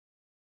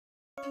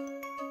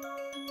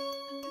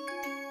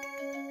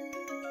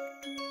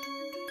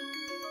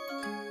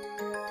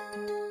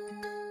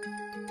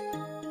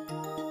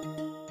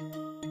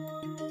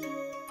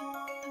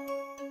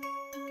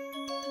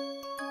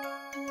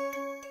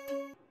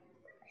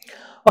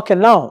Okay,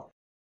 now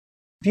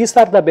these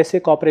are the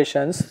basic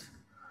operations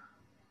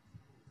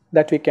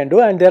that we can do,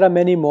 and there are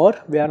many more.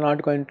 We are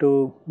not going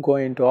to go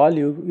into all,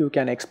 you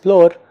can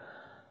explore,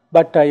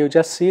 but you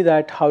just see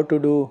that how to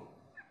do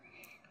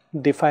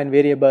define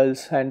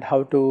variables and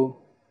how to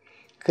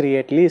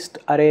create list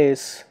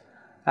arrays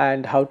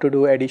and how to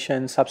do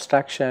addition,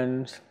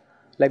 subtractions,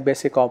 like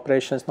basic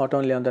operations not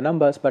only on the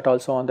numbers but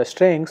also on the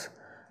strings.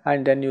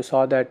 And then you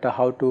saw that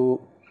how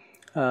to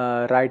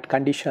write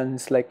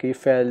conditions like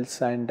if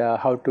else, and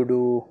how to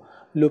do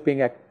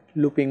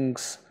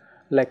loopings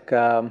like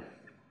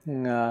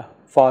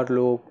for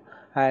loop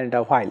and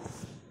while.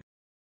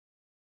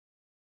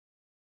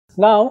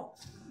 Now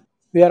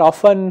we are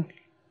often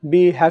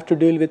have to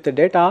deal with the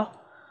data,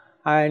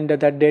 and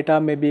that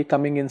data may be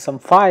coming in some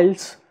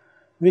files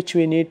which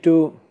we need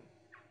to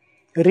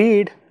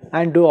read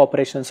and do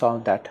operations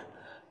on that.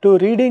 To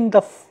reading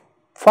the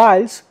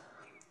files,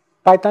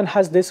 Python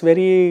has this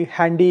very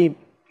handy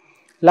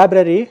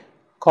library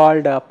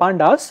called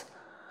pandas,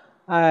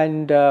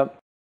 and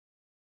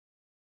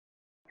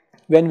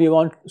when we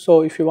want,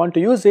 so if you want to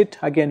use it,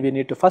 again we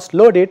need to first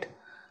load it,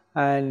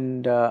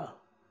 and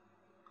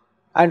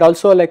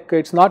also like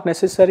it's not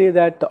necessary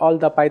that all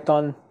the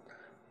Python,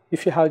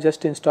 if you have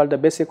just installed the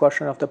basic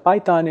version of the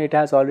Python, it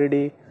has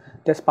already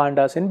this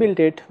pandas inbuilt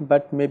it,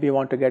 but maybe you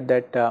want to get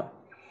that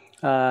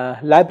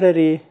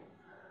library,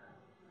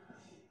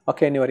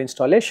 okay, in your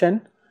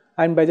installation.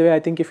 And by the way, I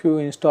think if you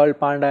install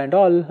Panda and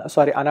all,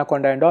 sorry,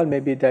 Anaconda and all,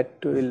 maybe that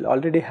will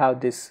already have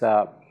this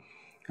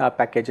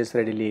packages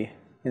readily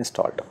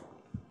installed.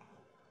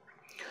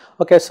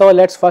 Okay, so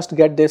let's first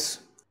get this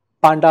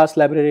pandas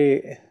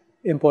library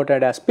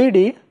imported as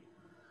PD,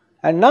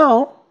 and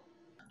now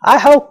I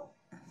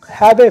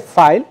have a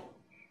file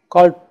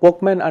called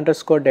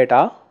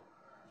postman_data,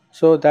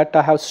 so that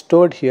I have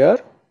stored here.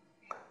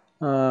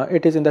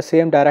 It is in the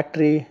same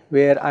directory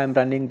where I am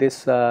running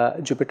this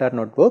Jupyter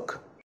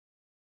notebook,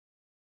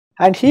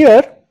 and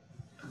here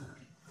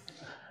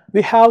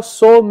we have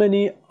so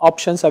many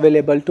options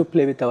available to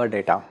play with our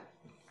data.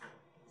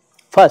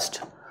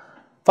 First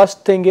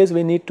thing is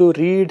we need to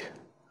read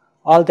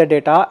all the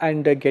data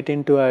and get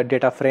into a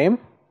data frame,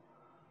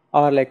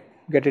 or like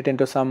get it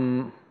into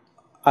some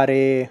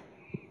array.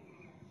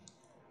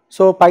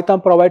 So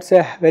Python provides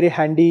a very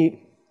handy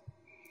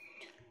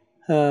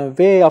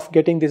way of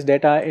getting this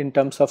data in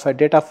terms of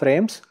data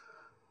frames.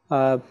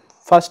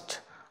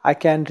 First I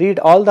can read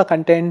all the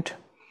content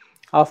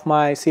of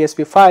my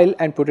CSV file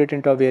and put it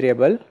into a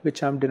variable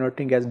which I am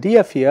denoting as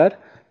df here.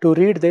 To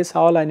read this,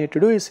 all I need to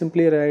do is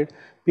simply write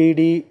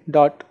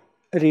pd.read.csv.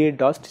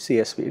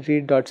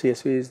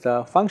 read.csv is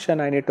the function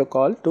I need to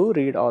call to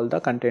read all the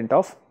content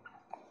of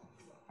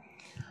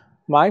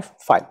my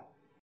file.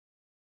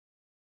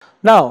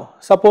 Now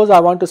suppose I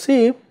want to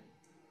see,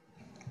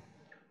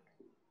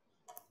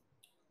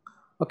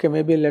 okay,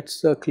 maybe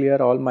let's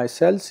clear all my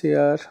cells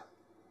here.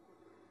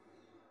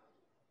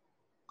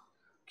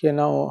 Okay,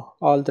 now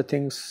all the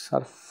things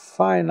are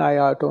fine. I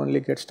have to only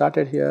get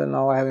started here.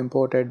 Now I have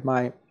imported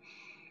my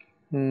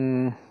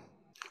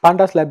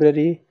pandas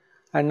library,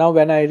 and now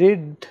when I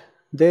read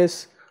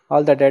this,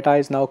 all the data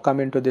is now come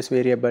into this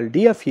variable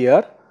df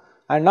here.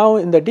 And now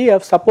in the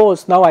df,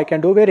 suppose now I can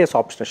do various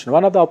operations.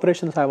 One of the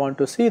operations I want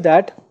to see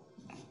that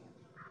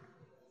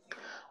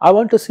I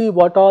want to see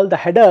what all the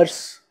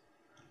headers,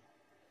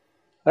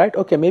 right?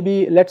 Okay,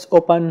 maybe let's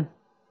open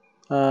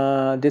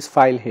this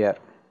file here.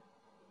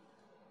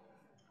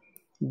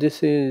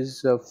 This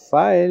is a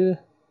file.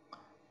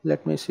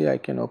 Let me see, I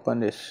can open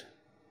this.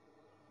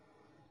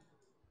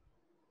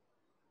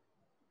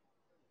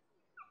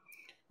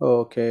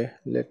 Okay,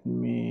 let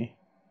me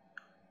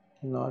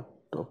not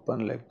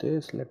open like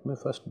this. Let me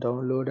first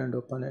download and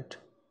open it.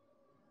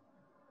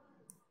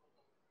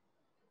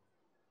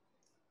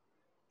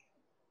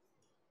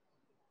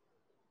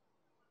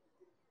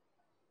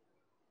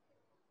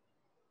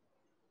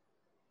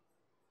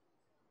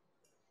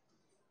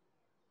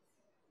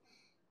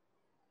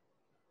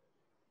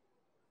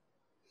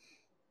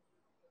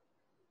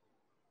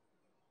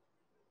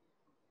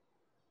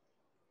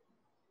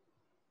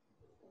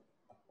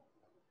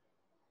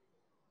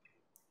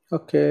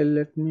 Okay,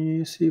 let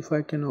me see if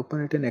I can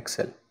open it in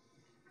Excel.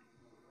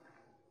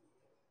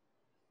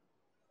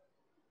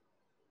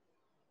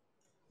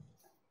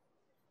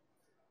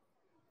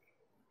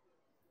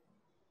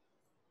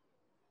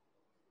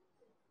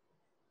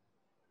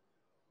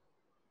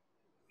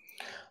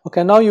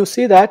 Okay, now you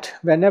see that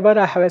whenever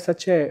I have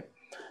such a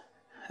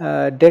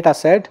data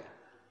set,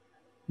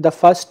 the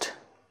first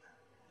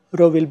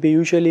row will be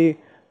usually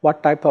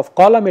what type of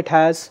column it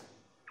has,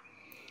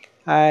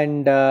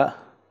 and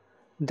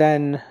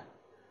then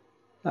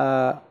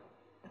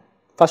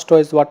first row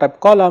is what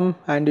type column,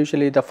 and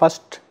usually the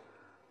first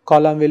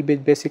column will be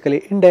basically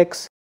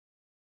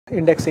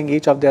indexing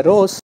each of the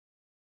rows,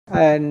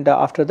 and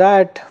after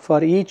that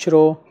for each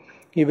row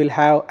you will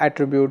have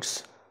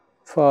attributes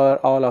for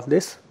all of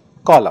these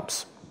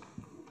columns.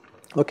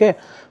 Okay,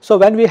 so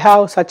when we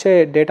have such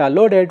a data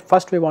loaded,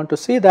 first we want to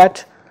see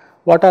that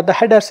what are the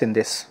headers in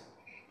this,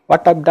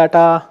 what type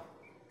data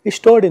is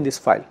stored in this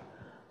file.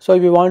 So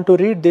if you want to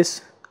read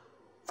this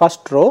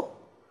first row,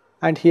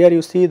 and here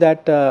you see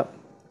that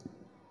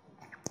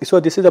so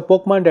this is a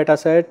Pokemon data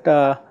set.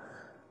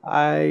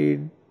 I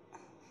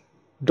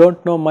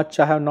don't know much,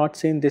 I have not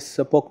seen this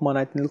Pokemon.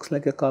 I think it looks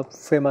like a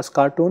famous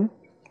cartoon.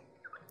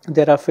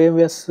 There are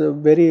famous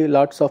very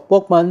lots of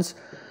Pokemons,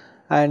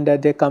 and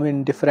they come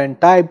in different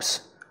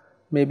types,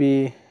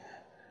 maybe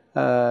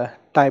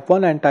type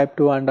 1 and type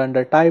 2, and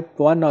under type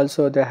 1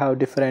 also they have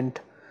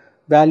different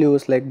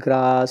values like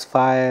grass,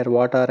 fire,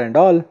 water and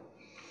all,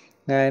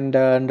 and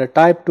under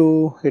type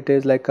 2 it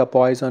is like a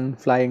poison,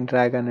 flying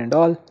dragon and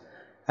all,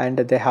 and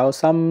they have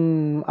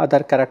some other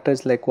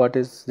characters like what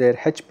is their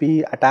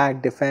HP,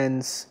 attack,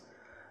 defense,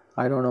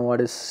 I don't know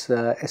what is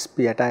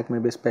SP, attack,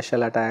 maybe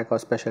special attack or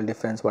special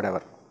defense,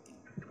 whatever.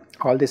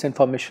 All this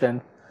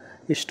information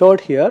is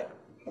stored here,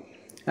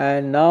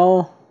 and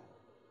now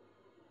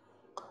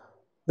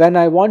when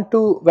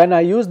I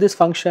use this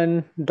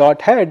function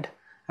dot head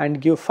and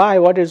give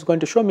 5, what is going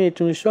to show me? It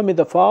will show me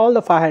all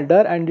the 5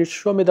 header, and it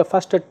show me the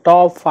first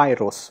top 5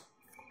 rows,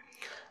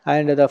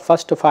 and the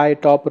first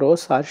 5 top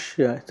rows are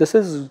this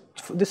is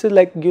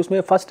like gives me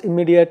a first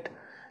immediate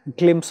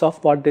glimpse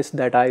of what this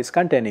data is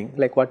containing,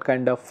 like what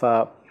kind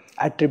of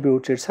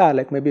attributes it's are.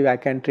 Like maybe I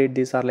can treat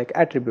these are like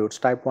attributes,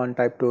 type 1,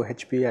 type 2,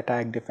 HP,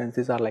 attack, defense,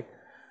 these are like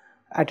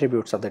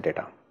attributes of the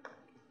data.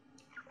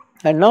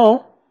 And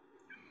now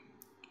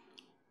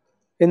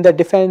in the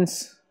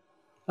defense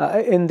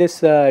in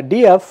this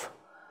df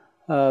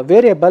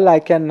variable, I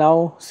can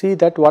now see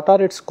that what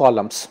are its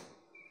columns.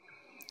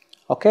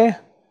 Okay,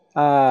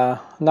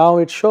 now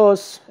it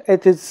shows,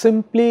 it is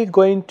simply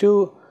going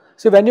to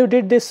see when you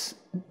did this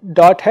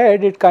dot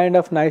head, it kind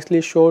of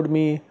nicely showed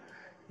me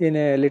in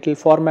a little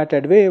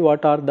formatted way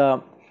what are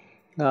the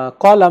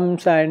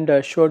columns, and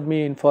showed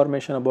me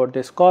information about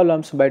these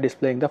columns by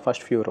displaying the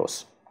first few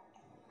rows.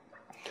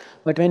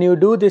 But when you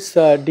do this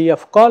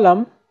df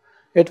column,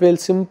 it will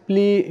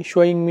simply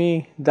showing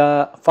me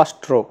the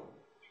first row.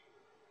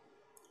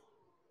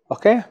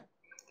 Okay,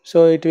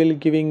 so it will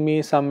giving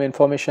me some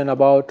information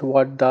about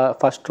what the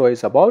first row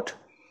is about,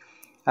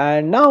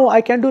 and now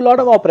I can do a lot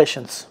of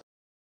operations.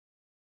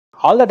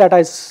 All the data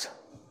is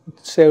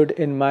saved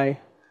in my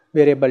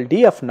variable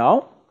df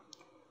now.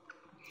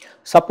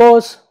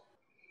 Suppose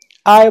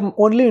I am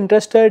only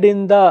interested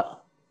in the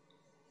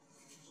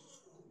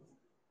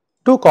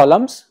 2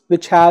 columns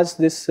which has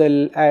this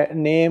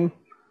name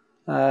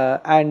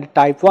and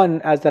type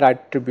 1 as their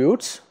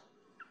attributes,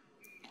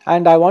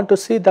 and I want to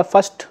see the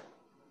first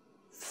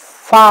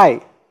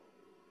 5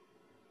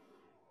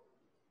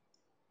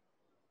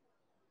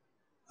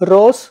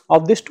 rows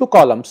of these 2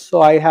 columns.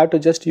 So I have to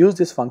just use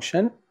this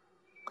function.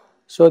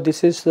 So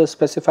this is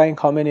specifying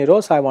how many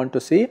rows I want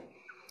to see,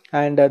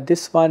 and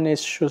this one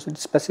is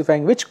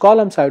specifying which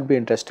columns I would be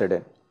interested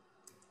in.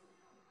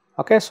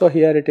 Okay, so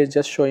here it is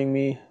just showing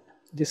me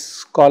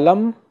this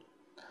column,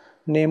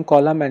 name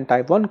column and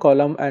type 1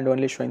 column, and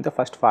only showing the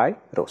first 5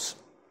 rows.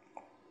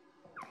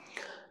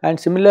 And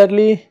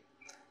similarly,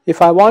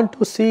 if I want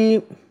to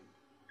see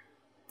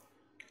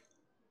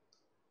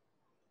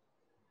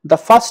the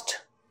first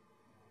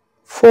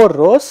 4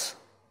 rows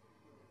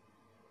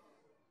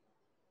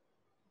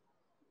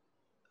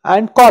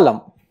and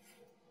column,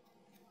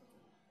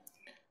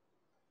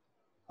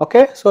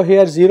 okay, so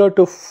here 0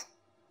 to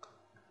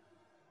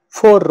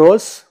 4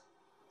 rows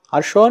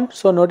are shown.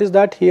 So notice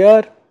that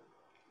here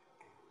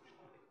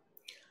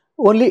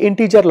only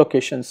integer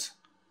locations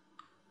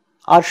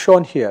are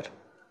shown here,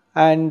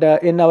 and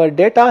in our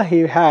data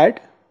he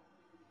had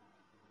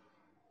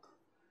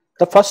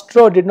the first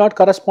row did not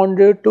correspond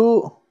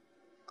to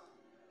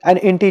an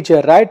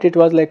integer, right? It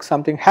was like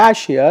something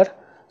hash here,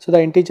 so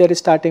the integer is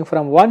starting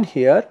from 1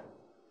 here.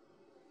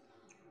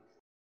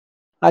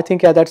 I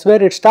think yeah, that's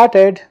where it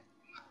started,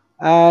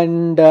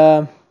 and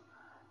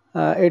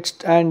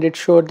it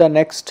showed the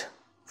next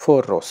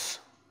 4 rows.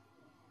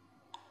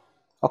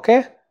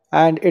 Okay,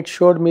 and it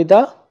showed me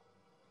the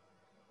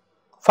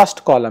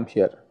first column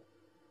here.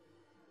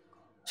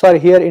 Sorry,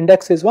 here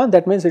index is 1,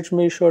 that means it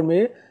showed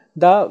me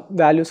the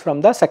values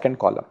from the second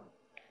column.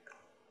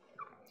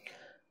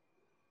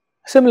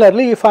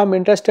 Similarly, if I am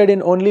interested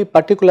in only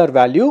particular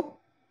value,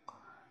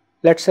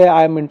 let us say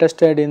I am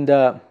interested in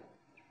the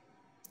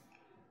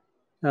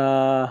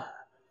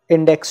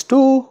index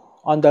 2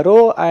 on the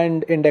row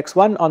and index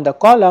 1 on the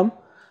column,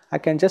 I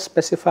can just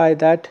specify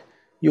that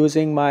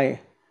using my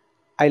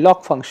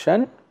iloc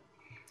function.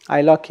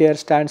 Iloc here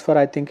stands for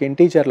I think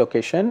integer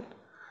location,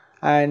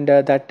 and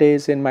that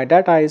is in my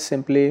data is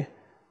simply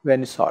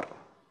Venusaur.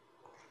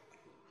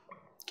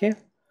 Okay.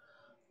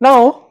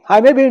 Now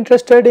I may be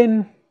interested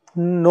in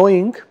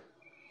knowing,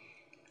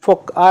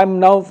 I am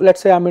now, let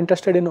us say I am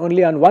interested in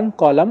only on one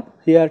column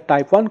here,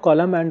 type 1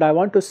 column, and I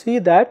want to see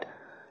that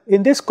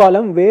in this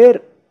column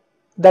where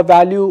the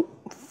value,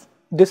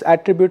 this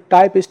attribute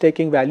type is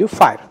taking value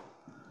 5.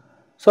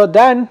 So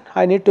then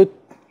I need to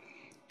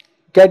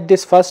get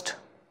this first.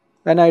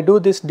 When I do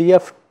this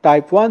df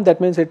type 1, that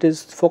means it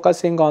is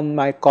focusing on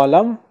my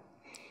column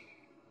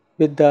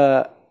with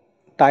the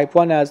type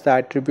 1 as the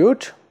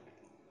attribute,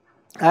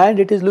 and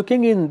it is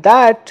looking in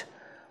that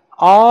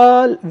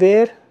all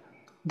where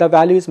the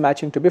value is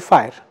matching to be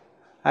fire,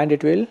 and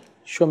it will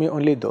show me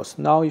only those.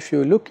 Now if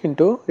you look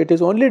into, it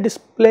is only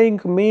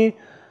displaying me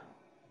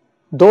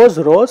those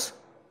rows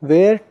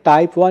where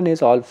type 1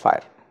 is all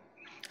fire,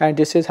 and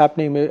this is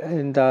happening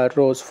in the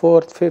rows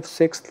 4th, 5th,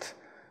 6th,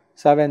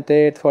 7th,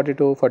 8th,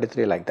 42,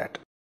 43 like that.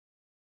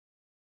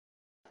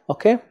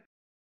 Okay.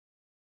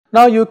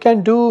 Now you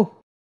can do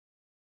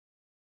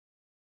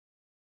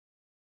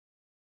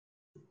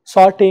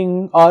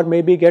sorting or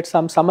maybe get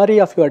some summary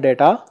of your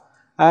data,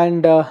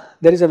 and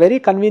there is a very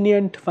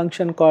convenient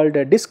function called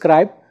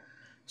describe.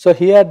 So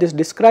here this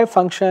describe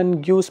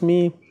function gives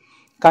me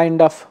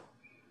kind of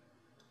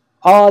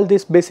all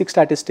these basic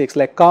statistics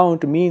like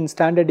count, mean,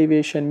 standard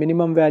deviation,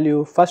 minimum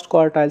value, first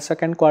quartile,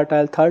 second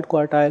quartile, third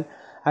quartile,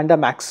 and the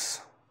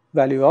max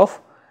value of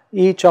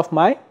each of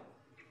my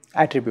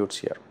attributes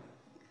here,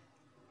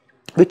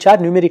 which are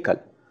numerical.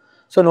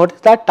 So notice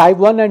that type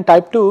 1 and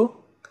type 2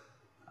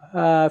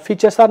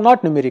 features are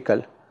not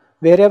numerical.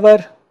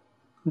 Wherever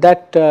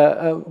that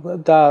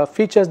the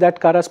features that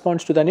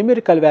corresponds to the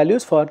numerical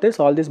values, for this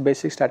all these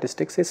basic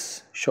statistics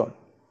is shown.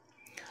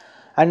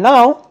 And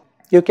now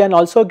you can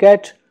also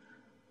get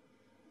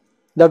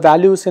the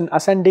values in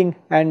ascending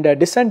and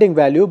descending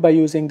value by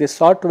using this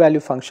sort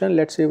value function.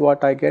 Let us see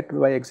what I get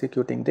by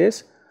executing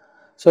this.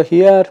 So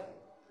here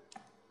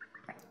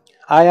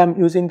I am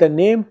using the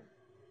name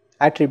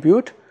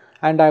attribute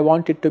and I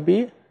want it to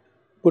be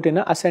put in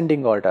a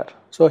ascending order.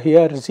 So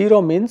here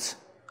 0 means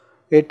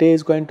it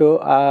is going to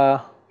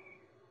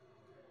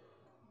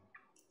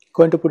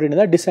put it in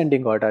a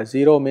descending order.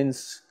 0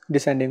 means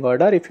descending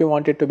order. If you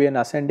want it to be an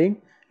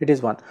ascending, it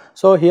is 1.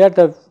 So here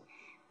the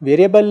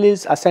variable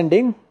is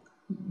ascending,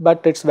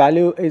 but its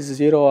value is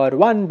 0 or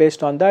 1.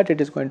 Based on that, it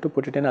is going to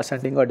put it in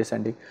ascending or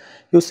descending.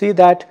 You see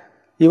that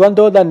even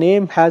though the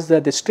name has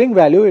the string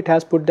value, it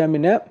has put them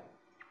in a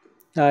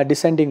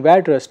descending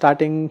order.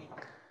 Starting,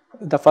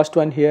 the first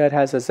one here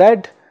has a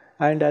Z,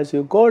 and as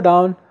you go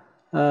down,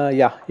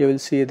 you will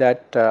see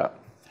that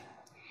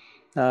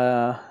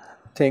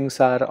things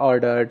are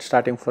ordered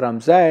starting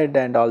from Z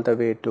and all the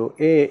way to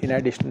A in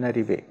a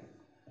dictionary way.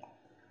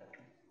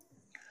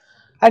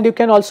 And you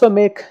can also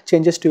make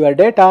changes to your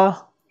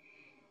data,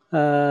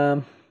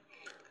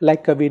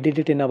 like we did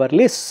it in our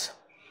lists.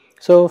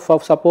 So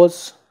for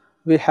suppose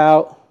we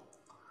have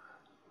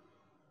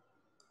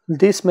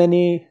this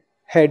many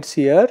heads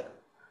here,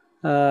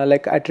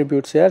 like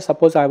attributes here.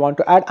 Suppose I want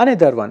to add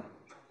another one.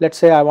 Let us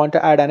say I want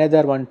to add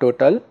another one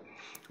total,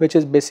 which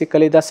is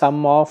basically the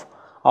sum of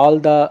all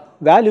the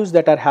values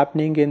that are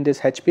happening in this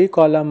HP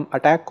column,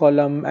 attack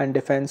column and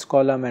defense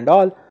column and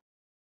all.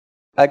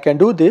 I can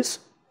do this,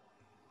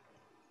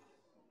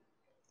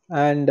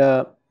 and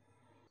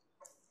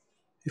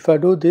if I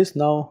do this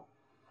now,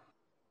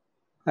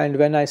 and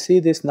when I see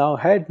this now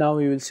head, now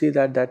you will see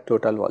that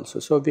total also.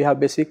 So we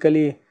have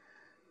basically,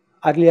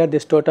 earlier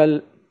this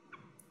total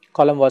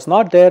column was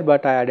not there,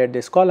 but I added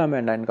this column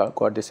and I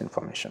got this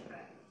information.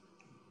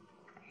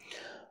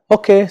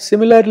 Okay,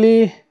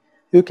 similarly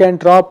you can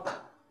drop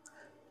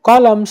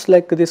columns,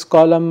 like this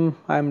column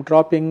I am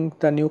dropping,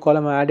 the new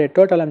column I added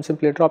total, I am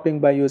simply dropping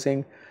by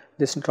using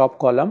this drop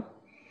column,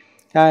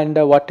 and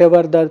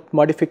whatever the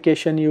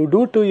modification you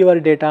do to your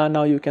data,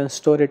 now you can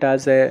store it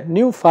as a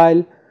new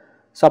file.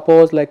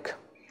 Suppose like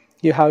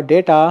you have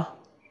data,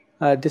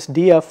 this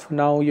df,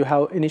 now you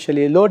have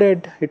initially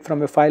loaded it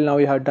from a file, now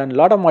you have done a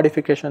lot of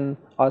modification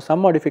or some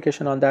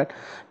modification on that,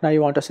 now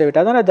you want to save it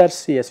as another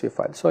CSV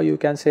file. So you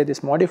can say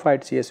this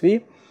modified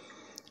CSV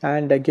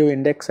and give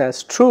index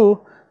as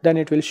true, then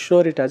it will show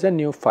it as a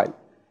new file.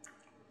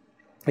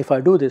 If I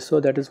do this, so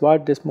that is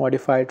what this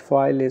modified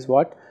file is,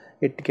 what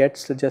it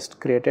gets just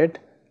created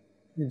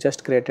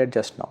just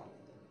now.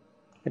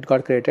 It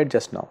got created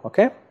just now.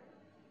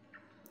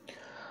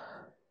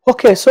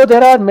 Okay, so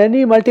there are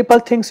multiple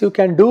things you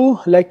can do,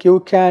 like you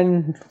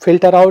can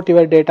filter out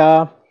your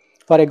data.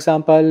 For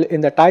example,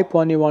 in the type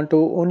 1 you want to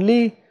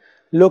only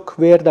look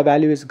where the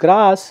value is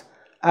grass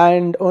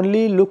and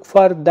only look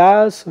for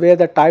those where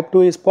the type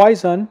 2 is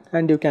poison,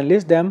 and you can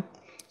list them.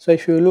 So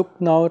if you look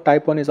now,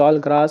 type 1 is all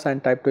grass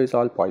and type 2 is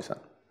all poison.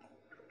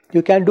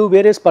 You can do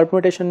various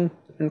permutation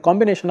and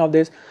combination of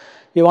this.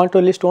 You want to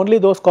list only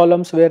those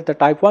columns where the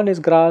type 1 is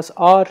grass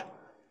or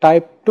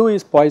type 2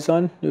 is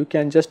poison. You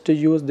can just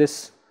use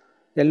this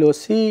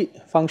LOC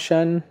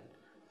function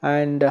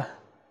and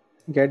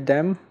get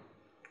them.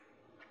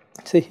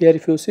 See here,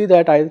 if you see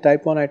that I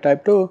type 1, I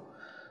type 2,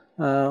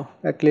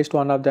 at least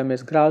one of them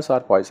is grass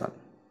or poison.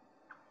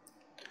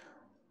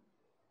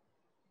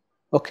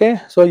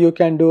 Okay, so you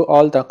can do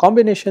all the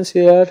combinations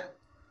here,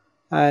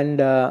 and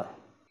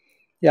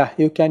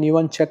you can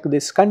even check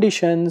these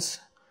conditions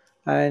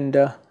and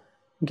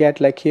get,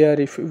 like here,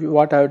 if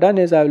what I have done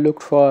is I have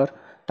looked for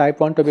type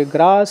 1 to be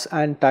grass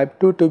and type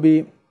 2 to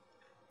be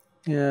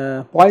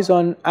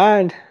poison,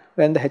 and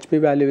when the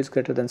HP value is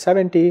greater than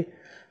 70.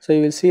 So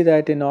you will see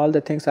that in all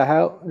the things I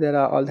have, there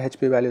are all the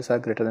HP values are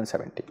greater than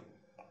 70.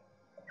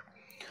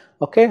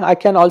 Okay, I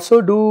can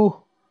also do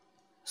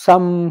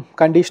some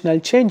conditional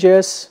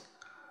changes.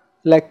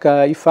 like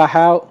if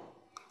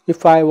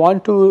I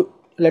want to,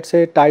 let's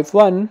say, type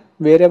 1,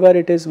 wherever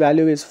it is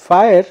value is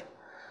fire,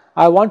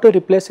 I want to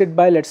replace it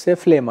by, let's say,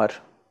 flamer.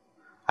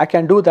 I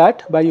can do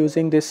that by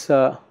using this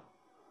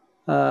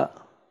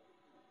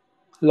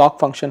lock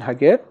function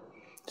here.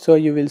 So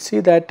you will see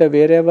that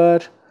wherever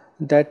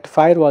that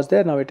fire was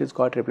there, now it is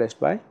got replaced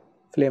by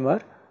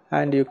flamer,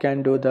 and you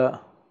can do the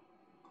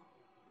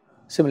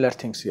similar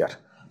things here.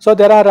 So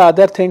there are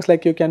other things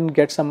like you can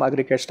get some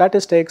aggregate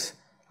statistics.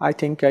 I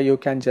think you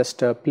can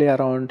just play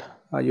around,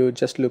 you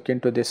just look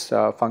into this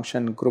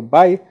function group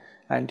by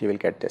and you will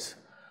get this.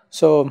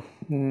 So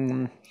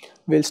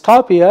we'll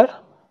stop here,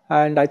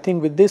 and I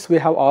think with this we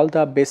have all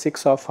the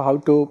basics of how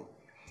to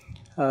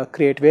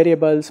create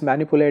variables,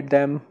 manipulate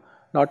them,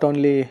 not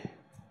only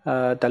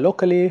the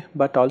locally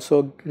but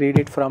also read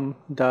it from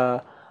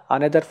the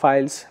another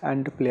files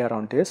and play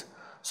around this.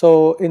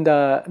 So in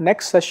the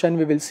next session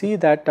we will see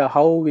that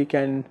how we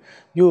can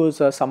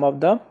use some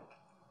of the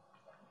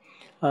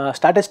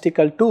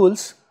statistical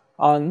tools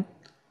on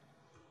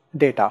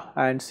data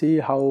and see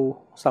how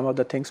some of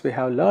the things we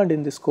have learned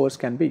in this course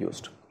can be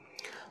used.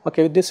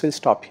 Okay, with this we'll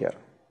stop here.